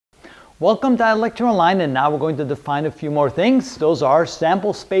Welcome to Lecture Online, and now we're going to define a few more things. Those are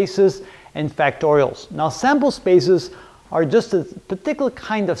sample spaces and factorials. Now, sample spaces are just a particular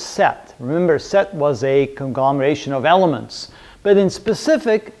kind of set. Remember, set was a conglomeration of elements. But in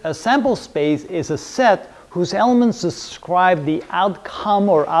specific, a sample space is a set whose elements describe the outcome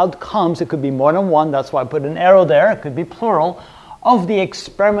or outcomes. It could be more than one. That's why I put an arrow there. It could be plural. Of the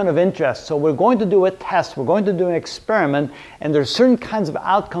experiment of interest. So we're going to do a test, we're going to do an experiment, and there are certain kinds of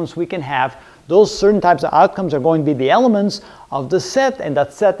outcomes we can have. Those certain types of outcomes are going to be the elements of the set, and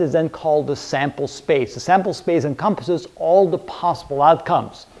that set is then called the sample space. The sample space encompasses all the possible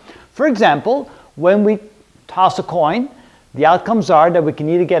outcomes. For example, when we toss a coin, the outcomes are that we can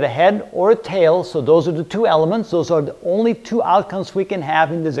either get a head or a tail, so those are the two elements. Those are the only two outcomes we can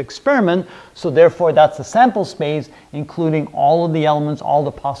have in this experiment, so therefore that's the sample space, including all of the elements, all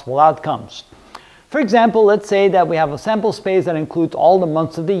the possible outcomes. For example, let's say that we have a sample space that includes all the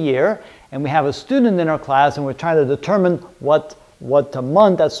months of the year, and we have a student in our class, and we're trying to determine what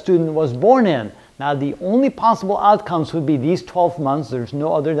month that student was born in. Now, the only possible outcomes would be these 12 months. There's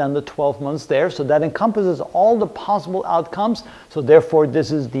no other than the 12 months there. So that encompasses all the possible outcomes. So therefore,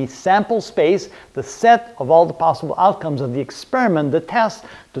 this is the sample space, the set of all the possible outcomes of the experiment, the test,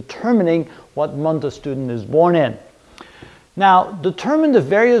 determining what month the student is born in. Now, determine the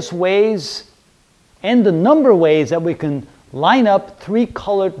various ways and the number of ways that we can line up three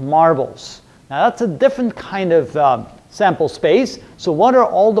colored marbles. Now, that's a different kind of sample space. So what are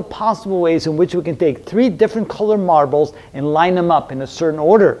all the possible ways in which we can take three different colored marbles and line them up in a certain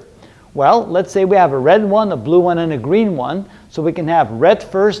order? Well, let's say we have a red one, a blue one, and a green one. So we can have red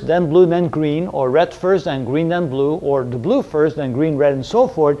first, then blue, then green, or red first, then green, then blue, or the blue first, then green, red, and so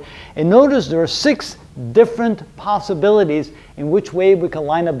forth. And notice there are 6 different possibilities in which way we can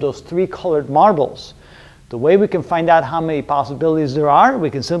line up those three colored marbles. The way we can find out how many possibilities there are, we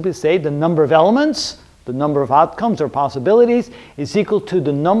can simply say the number of elements, the number of outcomes or possibilities, is equal to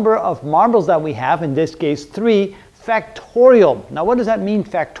the number of marbles that we have, in this case 3, factorial. Now what does that mean,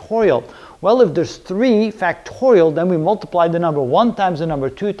 factorial? Well, if there's 3 factorial, then we multiply the number 1 times the number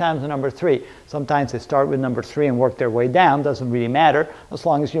 2 times the number 3. Sometimes they start with number 3 and work their way down. Doesn't really matter as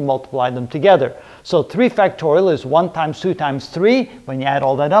long as you multiply them together. So 3 factorial is 1 times 2 times 3. When you add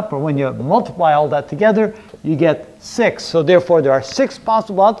all that up, or when you multiply all that together, you get 6. So therefore there are 6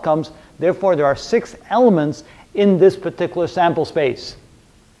 possible outcomes. Therefore, there are 6 elements in this particular sample space.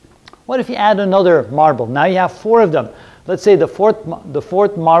 What if you add another marble? Now you have 4 of them. Let's say the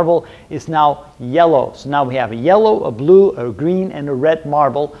fourth marble is now yellow. So now we have a yellow, a blue, a green, and a red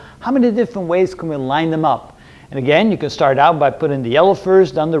marble. How many different ways can we line them up? And again, you can start out by putting the yellow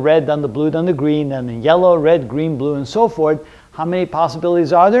first, then the red, then the blue, then the green, then the yellow, red, green, blue, and so forth. How many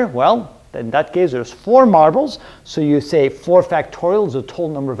possibilities are there? Well, in that case, there's 4 marbles. So you say 4 factorial is the total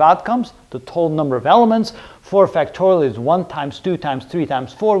number of outcomes, the total number of elements. 4 factorial is 1 times 2 times 3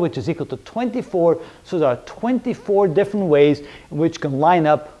 times 4, which is equal to 24. So there are 24 different ways in which you can line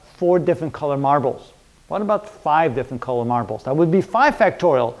up 4 different color marbles. What about 5 different color marbles? That would be 5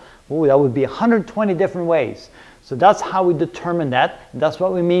 factorial. Ooh, that would be 120 different ways. So that's how we determine that. And that's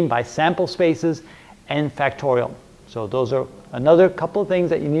what we mean by sample spaces and factorial. So those are another couple of things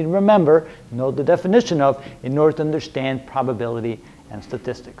that you need to remember, know the definition of, in order to understand probability and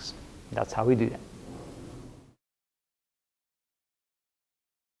statistics. That's how we do that.